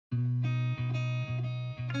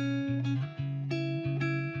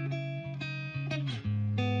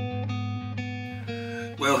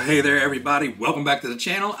Well, hey there everybody, welcome back to the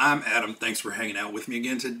channel. I'm Adam. Thanks for hanging out with me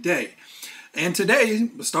again today. And today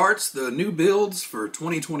starts the new builds for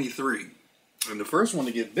 2023. And the first one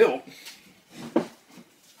to get built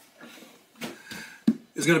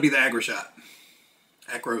is going to be the Aqroshot.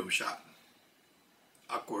 Aqroshot.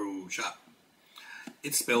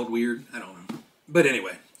 It's spelled weird, I don't know. But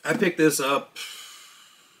anyway, I picked this up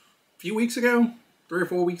a few weeks ago, 3 or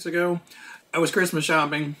 4 weeks ago. I was Christmas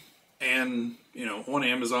shopping and, on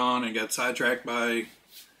Amazon and got sidetracked by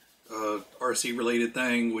a RC related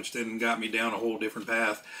thing, which then got me down a whole different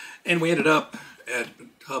path. And we ended up at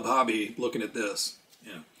Hobby looking at this.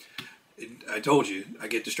 I told you, I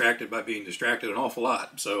get distracted by being distracted an awful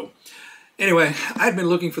lot. So anyway, I'd been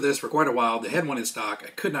looking for this for quite a while. They had one in stock.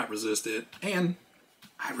 I could not resist it. And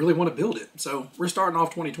I really want to build it. So we're starting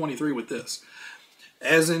off 2023 with this.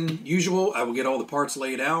 As in usual, I will get all the parts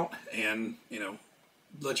laid out and,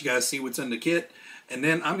 let you guys see what's in the kit. And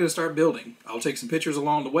then I'm going to start building. I'll take some pictures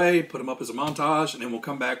along the way, put them up as a montage, and then we'll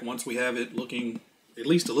come back once we have it looking at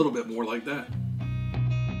least a little bit more like that.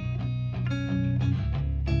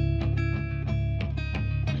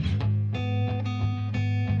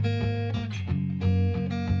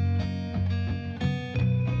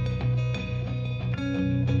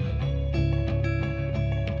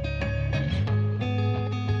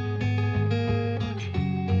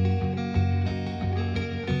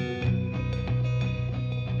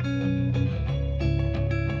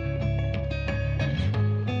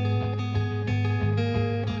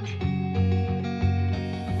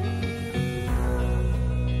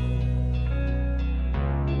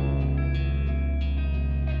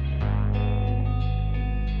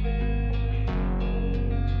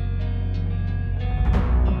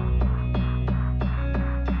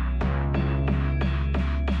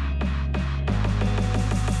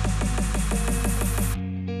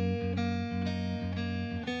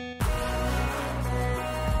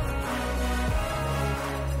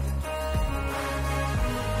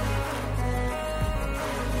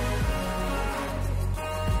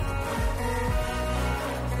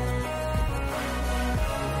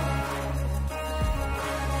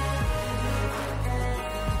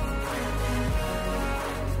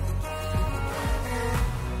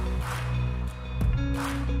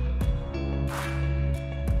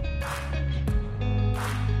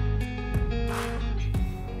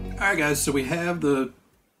 Alright guys, so we have the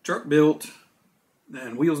truck built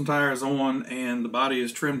and wheels and tires on and the body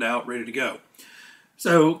is trimmed out, ready to go.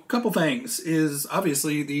 So a couple things is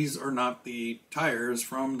obviously these are not the tires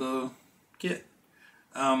from the kit.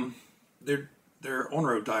 They're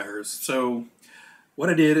on-road tires. So what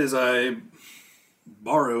I did is I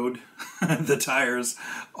borrowed the tires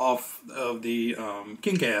off of the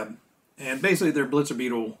King Cab, and basically they're Blitzer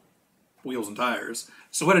Beetle wheels and tires.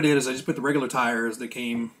 So what I did is I just put the regular tires that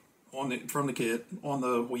came from the kit on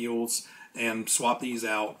the wheels and swap these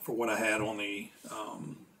out for what I had on the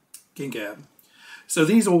King Cab. So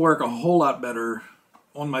these will work a whole lot better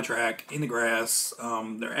on my track in the grass.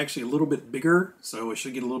 They're actually a little bit bigger, so it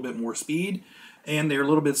should get a little bit more speed, and they're a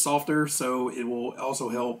little bit softer, so it will also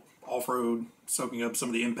help off-road, soaking up some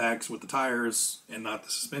of the impacts with the tires and not the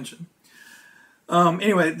suspension.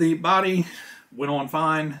 Anyway, the body went on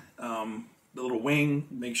fine. The little wing,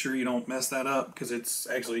 make sure you don't mess that up, because it's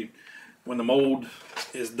actually, when the mold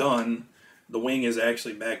is done, the wing is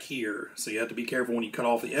actually back here. So you have to be careful when you cut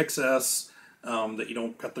off the excess that you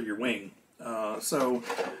don't cut through your wing. So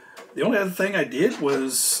the only other thing I did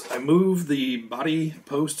was I moved the body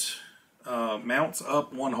post mounts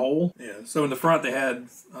up one hole. Yeah. So in the front they had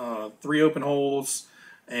 3 open holes,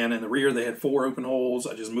 and in the rear they had 4 open holes.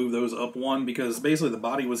 I just moved those up one because basically the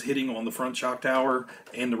body was hitting on the front shock tower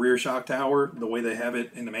and the rear shock tower the way they have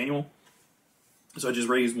it in the manual. So I just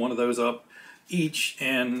raised one of those up each,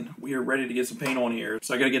 and we are ready to get some paint on here.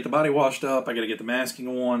 So I got to get the body washed up, I got to get the masking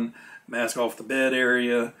on, mask off the bed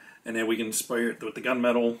area, and then we can spray it with the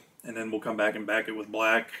gunmetal, and then we'll come back and back it with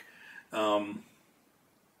black.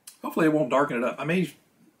 Hopefully it won't darken it up. I may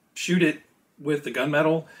shoot it with the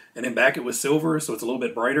gunmetal and then back it with silver so it's a little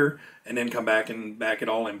bit brighter, and then come back and back it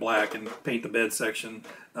all in black and paint the bed section.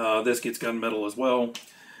 This gets gunmetal as well,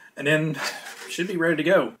 and then should be ready to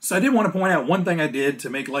go. So I did want to point out one thing I did to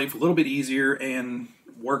make life a little bit easier and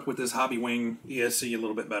work with this Hobby Wing ESC a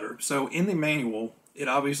little bit better. So in the manual it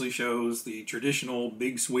obviously shows the traditional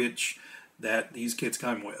big switch that these kits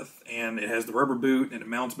come with, and it has the rubber boot and it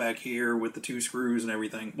mounts back here with the 2 screws and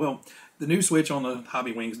everything. Well, the new switch on the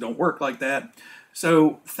Hobby Wings don't work like that.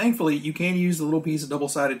 So thankfully you can use the little piece of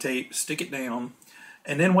double-sided tape, stick it down,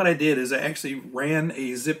 and then what I did is I actually ran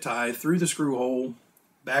a zip tie through the screw hole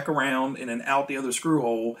back around and then out the other screw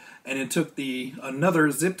hole, and then took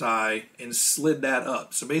another zip tie and slid that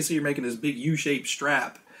up. So basically you're making this big U-shaped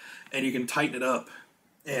strap, and you can tighten it up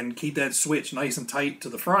and keep that switch nice and tight to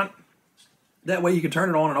the front. That way you can turn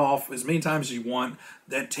it on and off as many times as you want.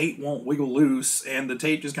 That tape won't wiggle loose, and the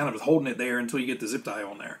tape just kind of is holding it there until you get the zip tie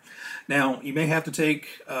on there. Now, you may have to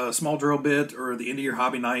take a small drill bit or the end of your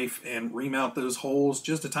hobby knife and remount those holes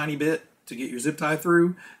just a tiny bit to get your zip tie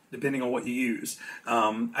through, depending on what you use.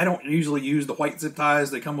 I don't usually use the white zip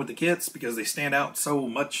ties that come with the kits because they stand out so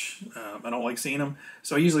much. I don't like seeing them.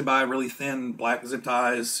 So I usually buy really thin black zip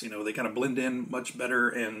ties. You know, they kind of blend in much better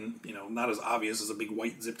and, you know, not as obvious as a big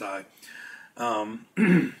white zip tie.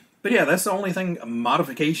 But yeah, that's the only thing, a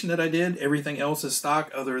modification that I did. Everything else is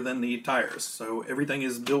stock other than the tires. So everything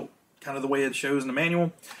is built kind of the way it shows in the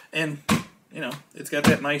manual. And, you know, it's got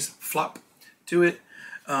that nice flop to it.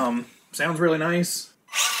 Sounds really nice.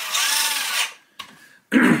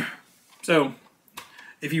 So,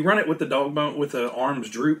 if you run it with the dog bone, with the arms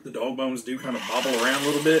droop, the dog bones do kind of bobble around a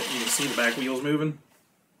little bit. You can see the back wheels moving.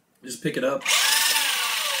 Just pick it up,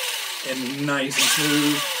 and nice and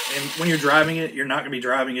smooth. And when you're driving it, you're not going to be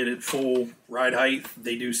driving it at full ride height.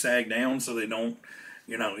 They do sag down, so they don't,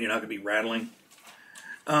 you're not going to be rattling.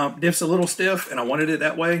 Diff's a little stiff, and I wanted it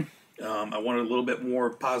that way. I wanted a little bit more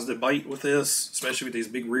positive bite with this, especially with these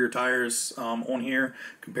big rear tires on here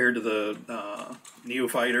compared to the Neo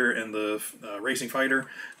Fighter and the Racing Fighter.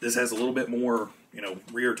 This has a little bit more, you know,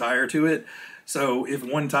 rear tire to it. So if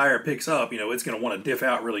one tire picks up, you know, it's going to want to diff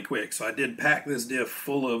out really quick. So I did pack this diff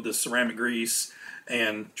full of the ceramic grease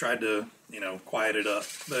and tried to, you know, quiet it up.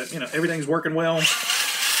 But, you know, everything's working well.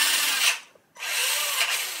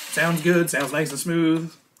 Sounds good, sounds nice and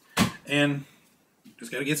smooth. And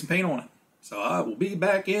just got to get some paint on it. So I will be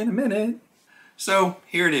back in a minute. So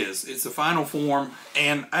here it is. It's the final form,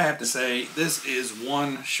 and I have to say, this is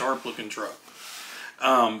one sharp looking truck.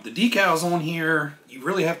 The decals on here, you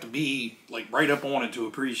really have to be like right up on it to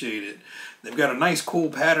appreciate it. They've got a nice cool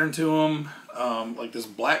pattern to them. Like this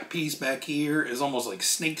black piece back here is almost like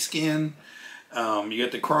snake skin. You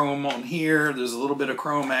got the chrome on here. There's a little bit of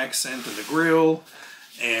chrome accent in the grill.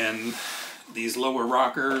 And these lower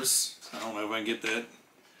rockers. I don't know if I can get that.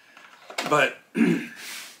 But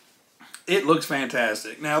it looks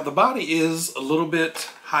fantastic. Now, the body is a little bit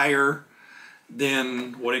higher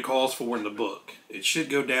than what it calls for in the book. It should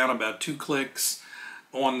go down about 2 clicks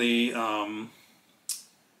on the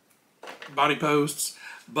body posts.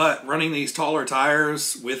 But running these taller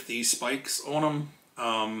tires with these spikes on them,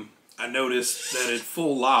 I noticed that at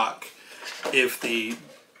full lock, if the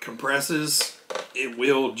compresses, it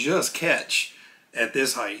will just catch at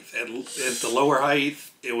this height. At the lower height,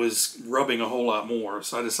 it was rubbing a whole lot more.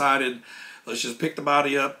 So I decided, let's just pick the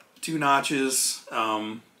body up 2 notches.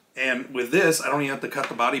 And with this, I don't even have to cut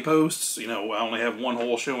the body posts. You know, I only have 1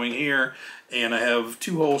 hole showing here, and I have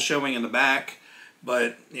 2 holes showing in the back.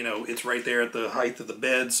 But, you know, it's right there at the height of the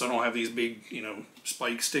bed, so I don't have these big, you know,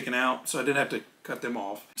 spikes sticking out. So I didn't have to cut them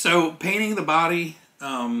off. So painting the body,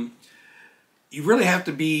 you really have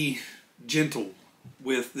to be gentle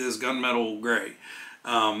with this gunmetal gray.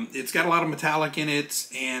 It's got a lot of metallic in it,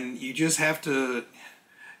 and you just have to,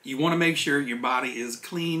 you want to make sure your body is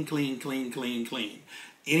clean, clean, clean, clean, clean.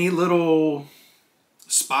 Any little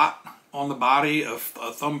spot on the body, a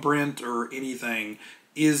thumbprint or anything,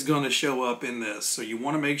 is going to show up in this. So you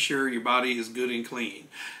want to make sure your body is good and clean.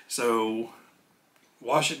 So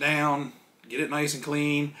wash it down, get it nice and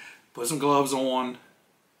clean, put some gloves on,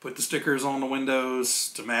 put the stickers on the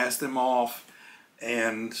windows to mask them off,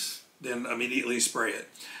 and then immediately spray it.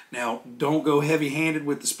 Now, don't go heavy-handed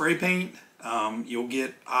with the spray paint. You'll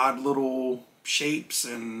get odd little shapes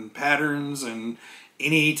and patterns, and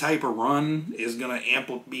any type of run is going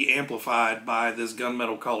to be amplified by this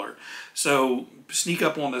gunmetal color. So sneak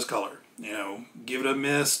up on this color. You know, give it a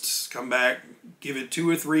mist, come back, give it 2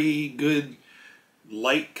 or 3 good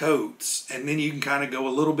light coats, and then you can kind of go a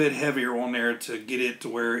little bit heavier on there to get it to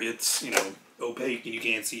where it's, you know, opaque and you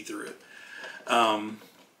can't see through it.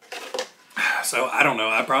 So I don't know,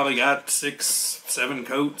 I probably got 6, 7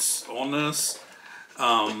 coats on this,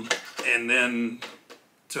 and then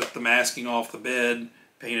took the masking off the bed,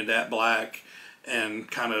 painted that black, and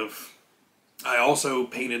kind of, I also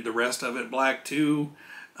painted the rest of it black too,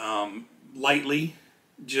 lightly,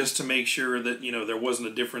 just to make sure that, you know, there wasn't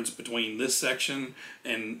a difference between this section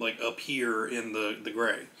and like up here in the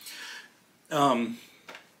gray.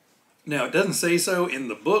 Now, it doesn't say so in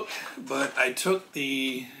the book, but I took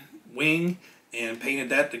the wing and painted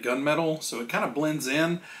that to gunmetal, so it kind of blends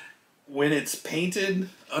in. When it's painted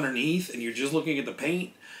underneath and you're just looking at the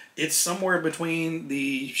paint, It's somewhere between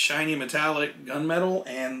the shiny metallic gunmetal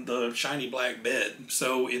and the shiny black bed.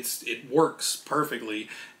 So it works perfectly.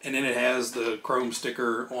 And then it has the chrome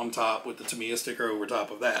sticker on top with the Tamiya sticker over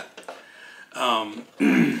top of that. And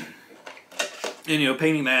you know,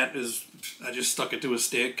 painting that is, I just stuck it to a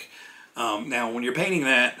stick. Now when you're painting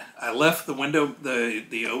that, I left the window, the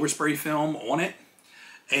overspray film on it,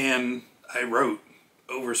 and I wrote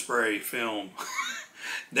overspray film.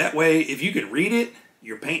 That way, if you can read it,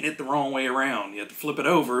 you're painting it the wrong way around. You have to flip it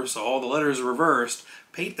over so all the letters are reversed.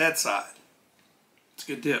 Paint that side. It's a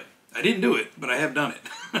good tip. I didn't do it, but I have done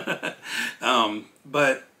it.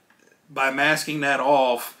 But by masking that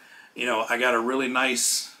off, you know, I got a really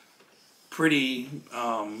nice, pretty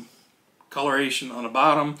coloration on the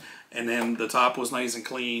bottom, and then the top was nice and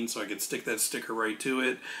clean, so I could stick that sticker right to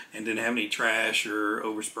it and didn't have any trash or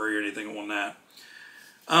overspray or anything on that.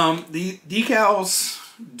 The decals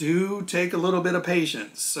do take a little bit of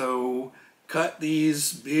patience, so cut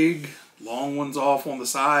these big long ones off on the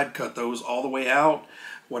side, cut those all the way out.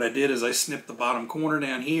 What I did is I snipped the bottom corner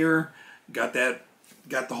down here, got the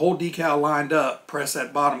whole decal lined up, pressed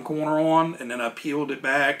that bottom corner on, and then I peeled it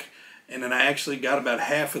back, and then I actually got about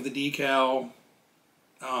half of the decal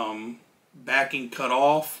backing cut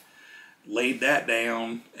off, laid that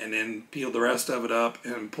down, and then peeled the rest of it up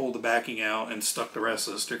and pulled the backing out and stuck the rest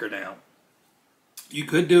of the sticker down. You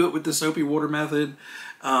could do it with the soapy water method,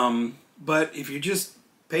 but if you're just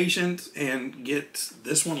patient and get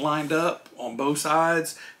this one lined up on both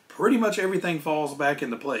sides, pretty much everything falls back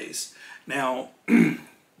into place. Now,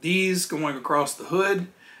 these going across the hood,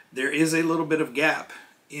 there is a little bit of gap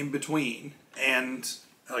in between, and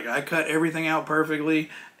like I cut everything out perfectly,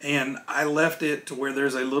 and I left it to where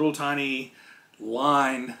there's a little tiny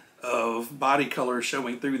line of body color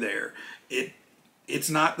showing through there. It's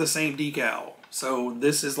not the same decal. So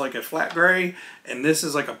this is like a flat gray, and this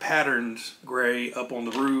is like a patterned gray up on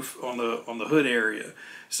the roof, on the hood area.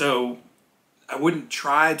 So I wouldn't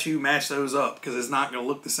try to match those up because it's not going to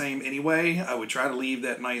look the same anyway. I would try to leave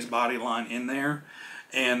that nice body line in there,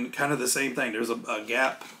 and kind of the same thing. There's a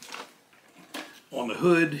gap on the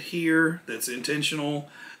hood here that's intentional.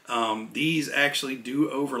 These actually do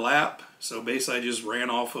overlap. So basically I just ran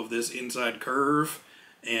off of this inside curve,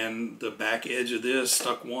 and the back edge of this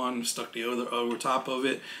stuck the other over top of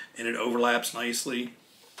it, and it overlaps nicely.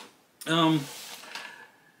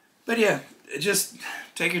 But yeah, just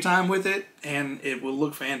take your time with it and it will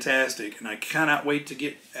look fantastic, and I cannot wait to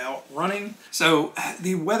get out running. So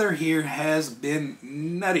the weather here has been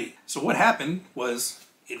nutty. So what happened was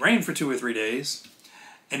it rained for 2 or 3 days,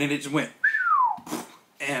 and then it just went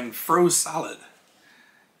and froze solid,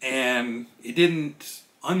 and it didn't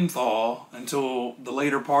unthaw until the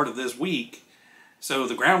later part of this week. So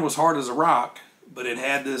the ground was hard as a rock, but it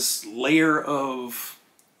had this layer of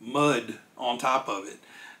mud on top of it.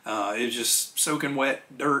 It was just soaking wet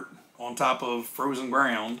dirt on top of frozen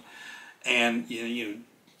ground, and you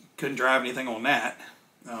couldn't drive anything on that.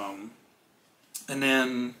 And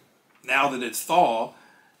then now that it's thaw,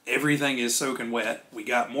 everything is soaking wet. We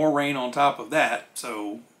got more rain on top of that,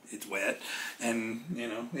 so it's wet, and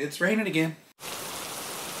it's raining again.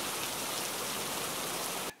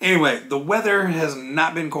 Anyway, the weather has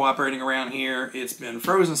not been cooperating around here. It's been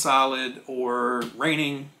frozen solid or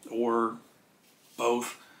raining or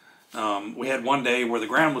both. We had one day where the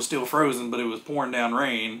ground was still frozen, but it was pouring down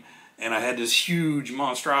rain, and I had this huge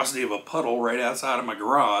monstrosity of a puddle right outside of my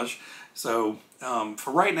garage. So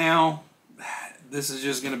for right now, this is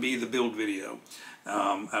just going to be the build video.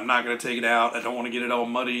 I'm not going to take it out. I don't want to get it all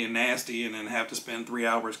muddy and nasty and then have to spend 3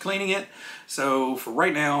 hours cleaning it. So for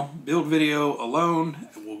right now, build video alone.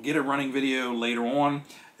 We'll get a running video later on.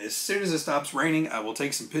 As soon as it stops raining, I will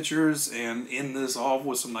take some pictures and end this off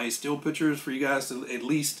with some nice still pictures for you guys to at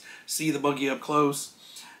least see the buggy up close.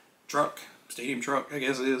 Truck, stadium truck, I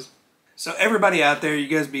guess it is. So everybody out there, you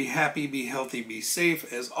guys be happy, be healthy, be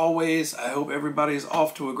safe. As always, I hope everybody's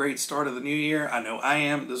off to a great start of the new year. I know I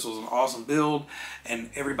am. This was an awesome build.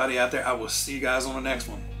 And everybody out there, I will see you guys on the next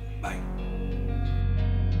one. Bye.